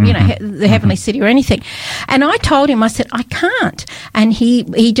Jerusalem, you know, the heavenly city or anything. And I told him, I said, I can't. And he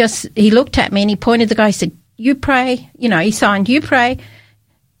looked at me and he pointed the guy, he said, you pray, you know, he signed, you pray,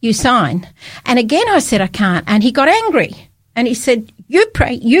 you sign. And again I said, I can't. And he got angry and he said, you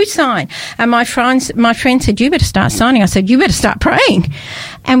pray, you sign. And my friend said, you better start signing. I said, you better start praying.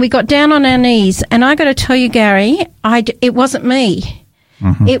 And we got down on our knees. And I got to tell you, Gary, it wasn't me.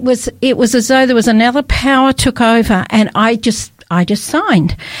 Mm-hmm. It was as though there was another power took over, and I just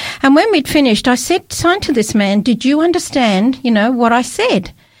signed. And when we'd finished, I said, sign to this man. Did you understand, you know, what I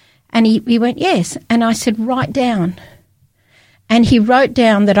said? And he went, yes. And I said, write down. And he wrote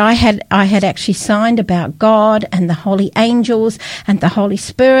down that I had actually signed about God and the holy angels and the Holy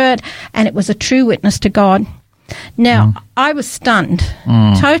Spirit, and it was a true witness to God. Now, I was stunned,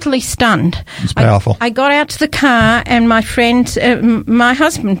 totally stunned. It's powerful. I got out to the car, and my friend, my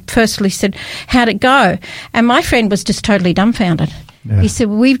husband firstly said, how'd it go? And my friend was just totally dumbfounded. Yeah. He said,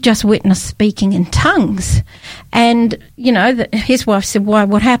 we've just witnessed speaking in tongues. And, you know, his wife said, why,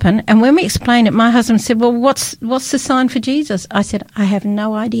 what happened? And when we explained it, my husband said, well, what's the sign for Jesus? I said, I have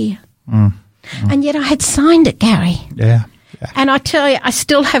no idea. And yet I had signed it, Gary. Yeah. And I tell you, I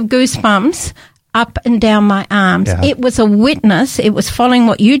still have goosebumps up and down my arms. Yeah. It was a witness. It was following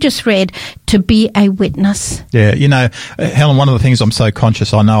what you just read, to be a witness. Yeah, you know, Helen, one of the things I'm so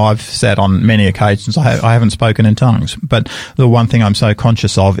conscious, I know I've said on many occasions, I haven't spoken in tongues, but the one thing I'm so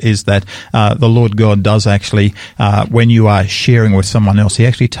conscious of is that the Lord God does actually, when you are sharing with someone else, he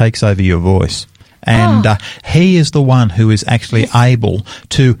actually takes over your voice. And he is the one who is actually able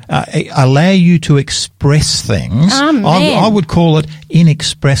to allow you to express things. I would call it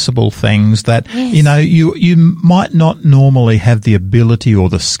inexpressible things that, you know, you might not normally have the ability or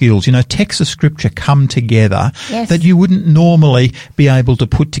the skills. You know, texts of scripture come together that you wouldn't normally be able to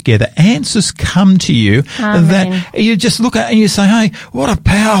put together. Answers come to you that you just look at and you say, hey, what a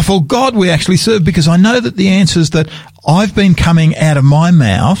powerful God we actually serve, because I know that the answers that I've been coming out of my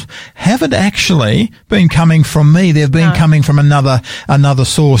mouth haven't actually been coming from me. They've been coming from another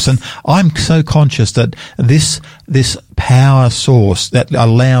source. And I'm so conscious that this power source that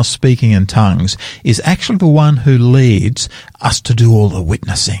allows speaking in tongues is actually the one who leads us to do all the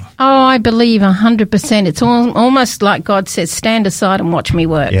witnessing. Oh, I believe 100%. It's almost like God says, stand aside and watch me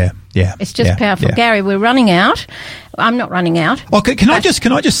work. Yeah. It's just powerful. Yeah. Gary, we're running out. I'm not running out. Okay, can I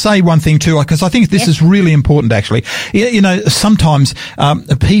just say one thing too? Because I think this is really important, actually. You know, sometimes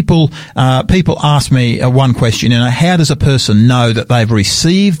people ask me one question. You know, how does a person know that they've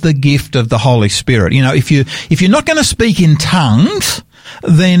received the gift of the Holy Spirit? You know, if you're not going to speak in tongues,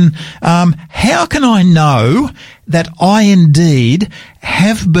 then how can I know that I indeed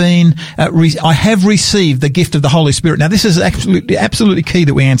have been, I have received the gift of the Holy Spirit? Now, this is absolutely key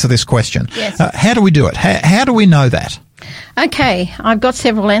that we answer this question. Yes. How do we do it? How do we know that? Okay, I've got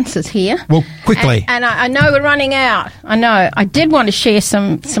several answers here. Well, quickly. And I know we're running out. I know. I did want to share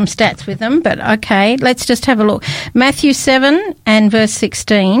some stats with them, but okay, let's just have a look. Matthew 7 and verse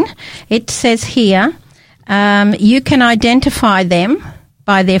 16, it says here, you can identify them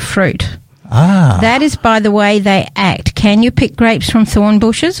by their fruit. That is by the way they act. Can you pick grapes from thorn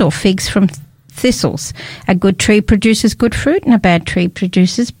bushes or figs from thistles? A good tree produces good fruit and a bad tree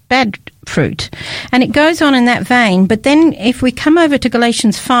produces bad fruit. And it goes on in that vein. But then if we come over to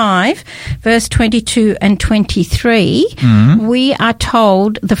Galatians 5, verse 22 and 23, we are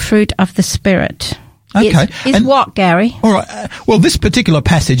told the fruit of the Spirit. Okay. Is what, Gary? All right. Well, this particular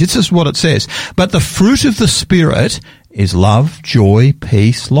passage, this is what it says. But the fruit of the Spirit is love, joy,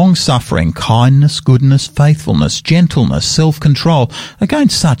 peace, long-suffering, kindness, goodness, faithfulness, gentleness, self-control.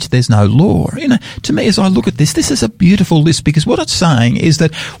 Against such there's no law. You know, to me, as I look at this is a beautiful list, because what it's saying is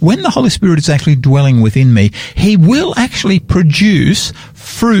that when the Holy Spirit is actually dwelling within me, he will actually produce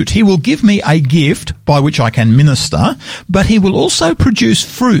fruit. He will give me a gift by which I can minister, but he will also produce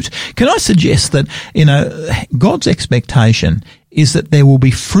fruit. Can I suggest that, you know, God's expectation is that there will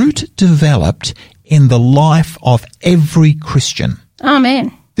be fruit developed in the life of every Christian.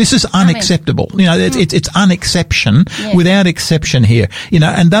 Amen. This is unacceptable. It's unexception without exception here.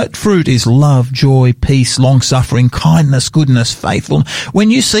 And that fruit is love, joy, peace, long-suffering, kindness, goodness, faithfulness. When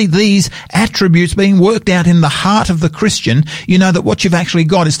you see these attributes being worked out in the heart of the Christian, you know that what you've actually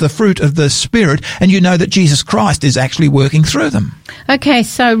got is the fruit of the Spirit, and you know that Jesus Christ is actually working through them. Okay,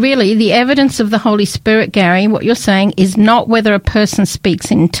 so really the evidence of the Holy Spirit, Gary, what you're saying is not whether a person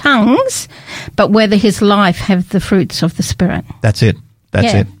speaks in tongues, but whether his life have the fruits of the Spirit. That's it.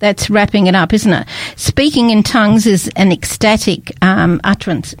 That's it. That's wrapping it up, isn't it? Speaking in tongues is an ecstatic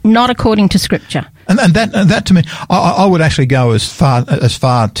utterance, not according to Scripture. And that to me, I would actually go as far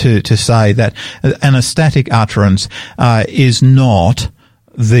to say that an ecstatic utterance is not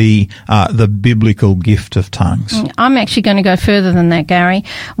the biblical gift of tongues. I'm actually going to go further than that, Gary.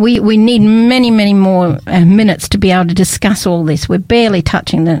 We need many, many more minutes to be able to discuss all this. We're barely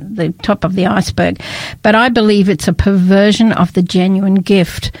touching the top of the iceberg. But I believe it's a perversion of the genuine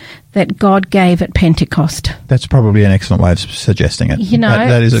gift that God gave at Pentecost. That's probably an excellent way of suggesting it.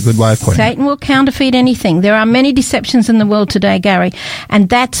 That is a good way of putting it. Satan will counterfeit anything. There are many deceptions in the world today, Gary, and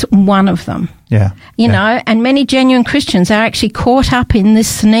that's one of them. Yeah. You know, and many genuine Christians are actually caught up in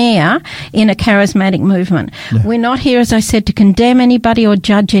this snare in a charismatic movement. Yeah. We're not here, as I said, to condemn anybody or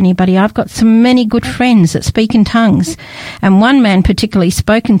judge anybody. I've got so many good friends that speak in tongues, and one man particularly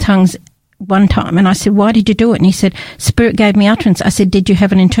spoke in tongues one time, and I said, "Why did you do it?" And he said, "Spirit gave me utterance." I said, "Did you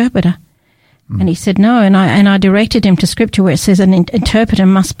have an interpreter?" And he said, "No." And I directed him to Scripture where it says an interpreter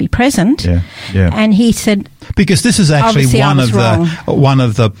must be present. Yeah. And he said, because this is actually one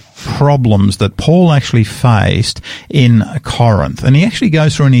of the problems that Paul actually faced in Corinth. And he actually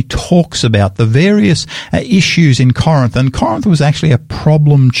goes through and he talks about the various issues in Corinth. And Corinth was actually a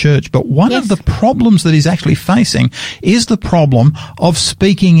problem church. But one of the problems that he's actually facing is the problem of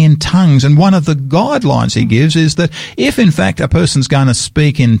speaking in tongues. And one of the guidelines he gives is that if, in fact, a person's going to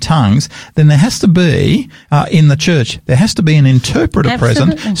speak in tongues, then there has to be, in the church, there has to be an interpreter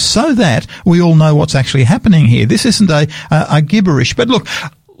present so that we all know what's actually happening here. This isn't a gibberish. But look,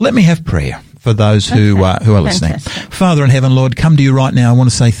 let me have prayer for those who are listening. Fantastic. Father in heaven, Lord, come to you right now. I want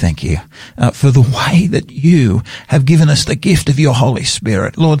to say thank you for the way that you have given us the gift of your Holy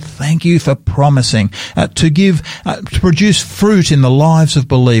Spirit. Lord, thank you for promising to produce fruit in the lives of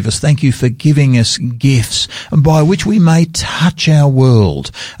believers. Thank you for giving us gifts by which we may touch our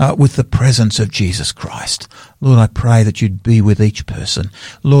world with the presence of Jesus Christ. Lord, I pray that you'd be with each person.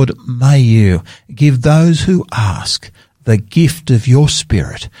 Lord, may you give those who ask the gift of your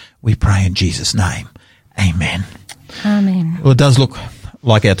Spirit. We pray in Jesus' name. Amen. Amen. Well, it does look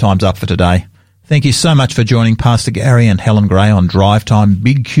like our time's up for today. Thank you so much for joining Pastor Gary and Helen Gray on Drive Time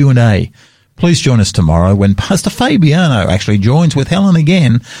Big Q&A. Please join us tomorrow when Pastor Fabiano actually joins with Helen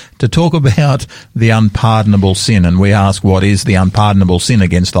again to talk about the unpardonable sin. And we ask, what is the unpardonable sin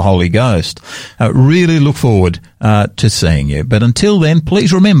against the Holy Ghost? Really look forward to seeing you. But until then,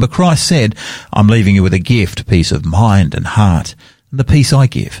 please remember Christ said, I'm leaving you with a gift, peace of mind and heart. And the peace I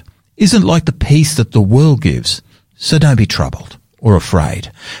give isn't like the peace that the world gives. So don't be troubled or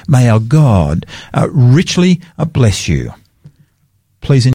afraid. May our God richly bless you. Please